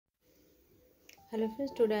Hello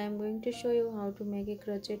friends, today I am going to show you how to make a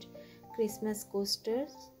crochet Christmas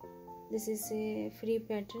coasters. This is a free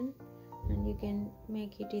pattern and you can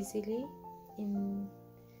make it easily in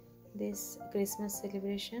this Christmas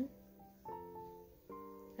celebration.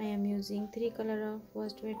 I am using 3 color of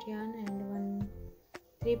worsted weight yarn and one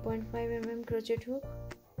 3.5 mm crochet hook.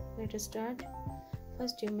 Let us start.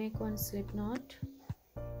 First you make one slip knot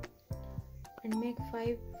and make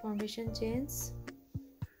 5 foundation chains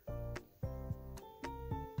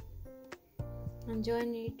and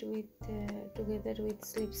join it with together with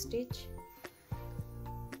slip stitch.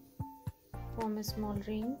 Form a small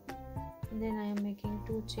ring and then I am making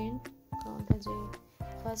 2 chain. Count as a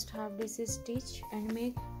first half DC stitch and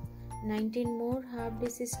make 19 more half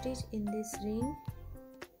DC stitch in this ring.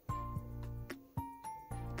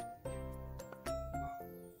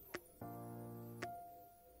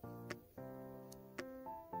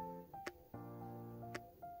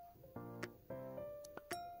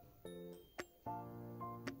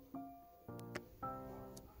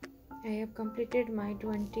 I have completed my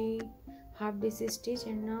 20 half DC stitch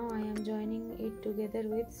and now I am joining it together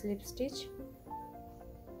with slip stitch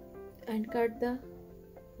and cut the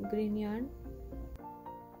green yarn.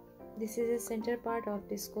 This is the center part of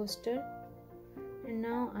this coaster and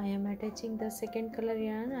now I am attaching the second color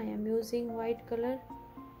yarn. I am using white color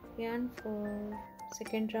yarn for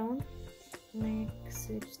second round. Make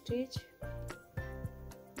slip stitch,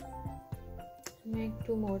 make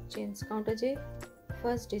 2 more chains. Count as a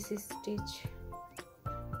first DC stitch,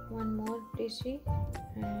 1 more DC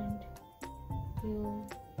and you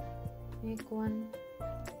make one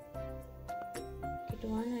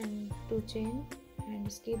and 2 chain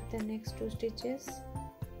and skip the next 2 stitches,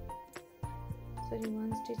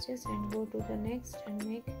 1 stitches and go to the next and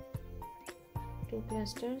make 2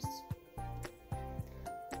 clusters,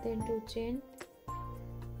 then 2 chain,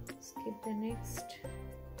 skip the next,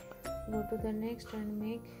 go to the next and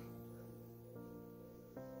make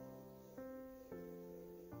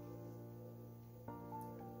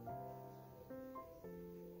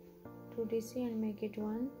 2 DC and make it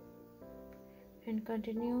 1 and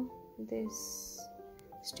continue this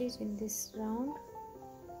stitch in this round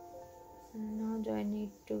and now join it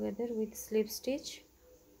together with slip stitch.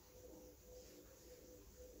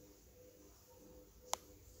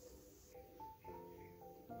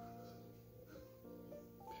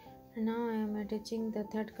 And now I am attaching the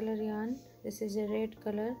third color yarn. This is a red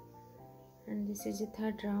color and this is a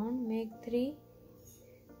third round. Make 3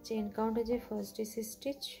 chain. Count as a first DC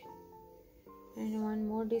stitch and 1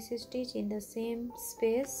 more DC stitch in the same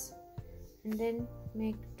space and then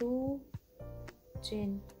make 2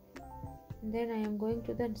 chain and then I am going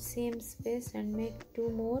to the same space and make 2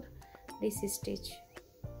 more DC stitch.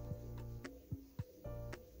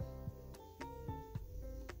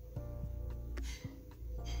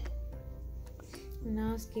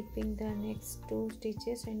 Now skipping the next 2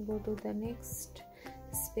 stitches and go to the next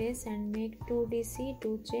space and make 2 DC,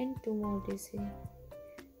 2 chain, 2 more DC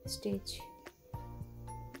stitch.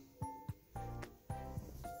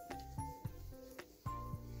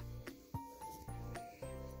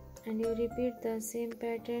 And you repeat the same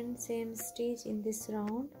pattern, same stitch in this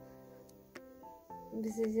round.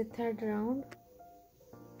 This is the third round.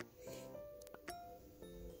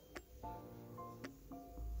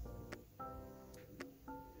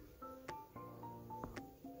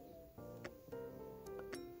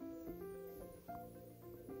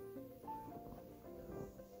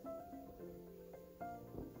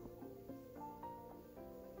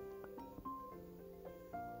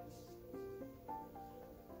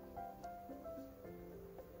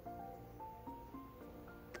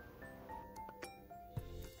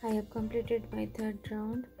 I have completed my third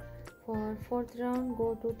round. For fourth round,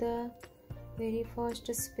 go to the very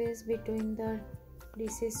first space between the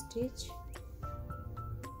DC stitch.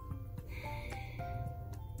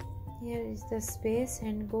 Here is the space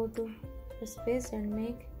and go to the space and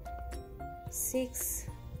make 6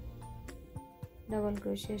 double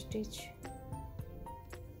crochet stitch.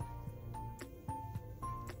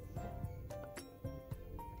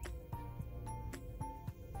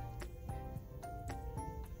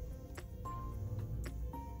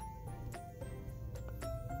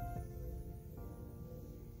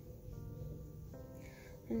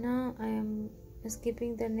 And now I am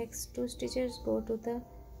skipping the next 2 stitches, go to the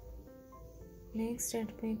next and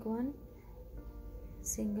make 1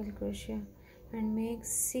 single crochet and make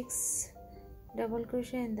 6 double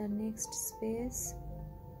crochet in the next space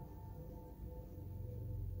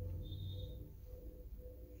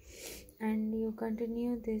and you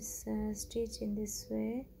continue this stitch in this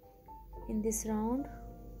way in this round.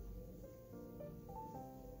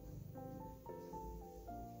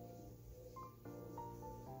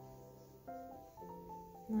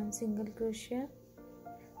 1 single crochet,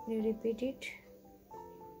 you repeat it.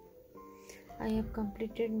 I have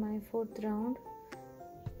completed my 4th round,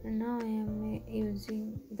 and now I am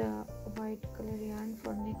using the white color yarn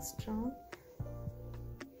for next round.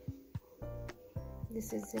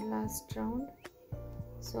 This is the last round,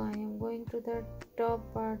 so I am going to the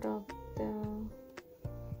top part of the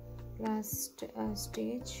last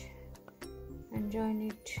stitch and join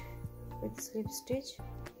it with slip stitch,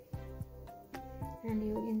 and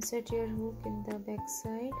you insert your hook in the back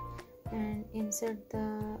side and insert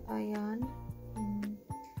the yarn in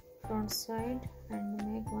front side and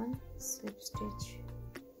make 1 slip stitch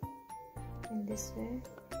in this way.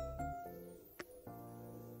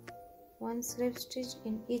 1 slip stitch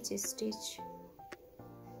in each stitch.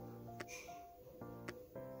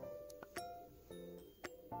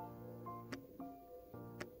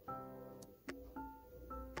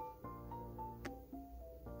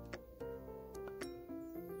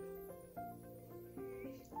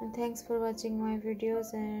 And thanks for watching my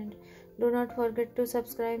videos, and do not forget to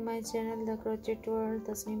subscribe my channel, the Crochet World,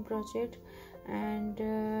 the Slim Crochet, and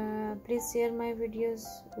please share my videos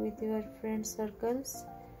with your friend circles.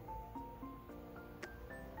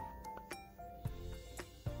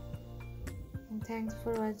 And thanks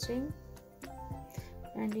for watching,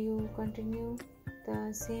 and you continue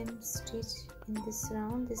the same stitch in this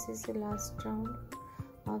round. This is the last round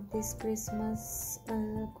of this Christmas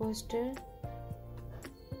coaster.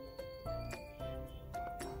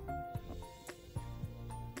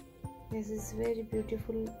 This is very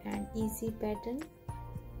beautiful and easy pattern.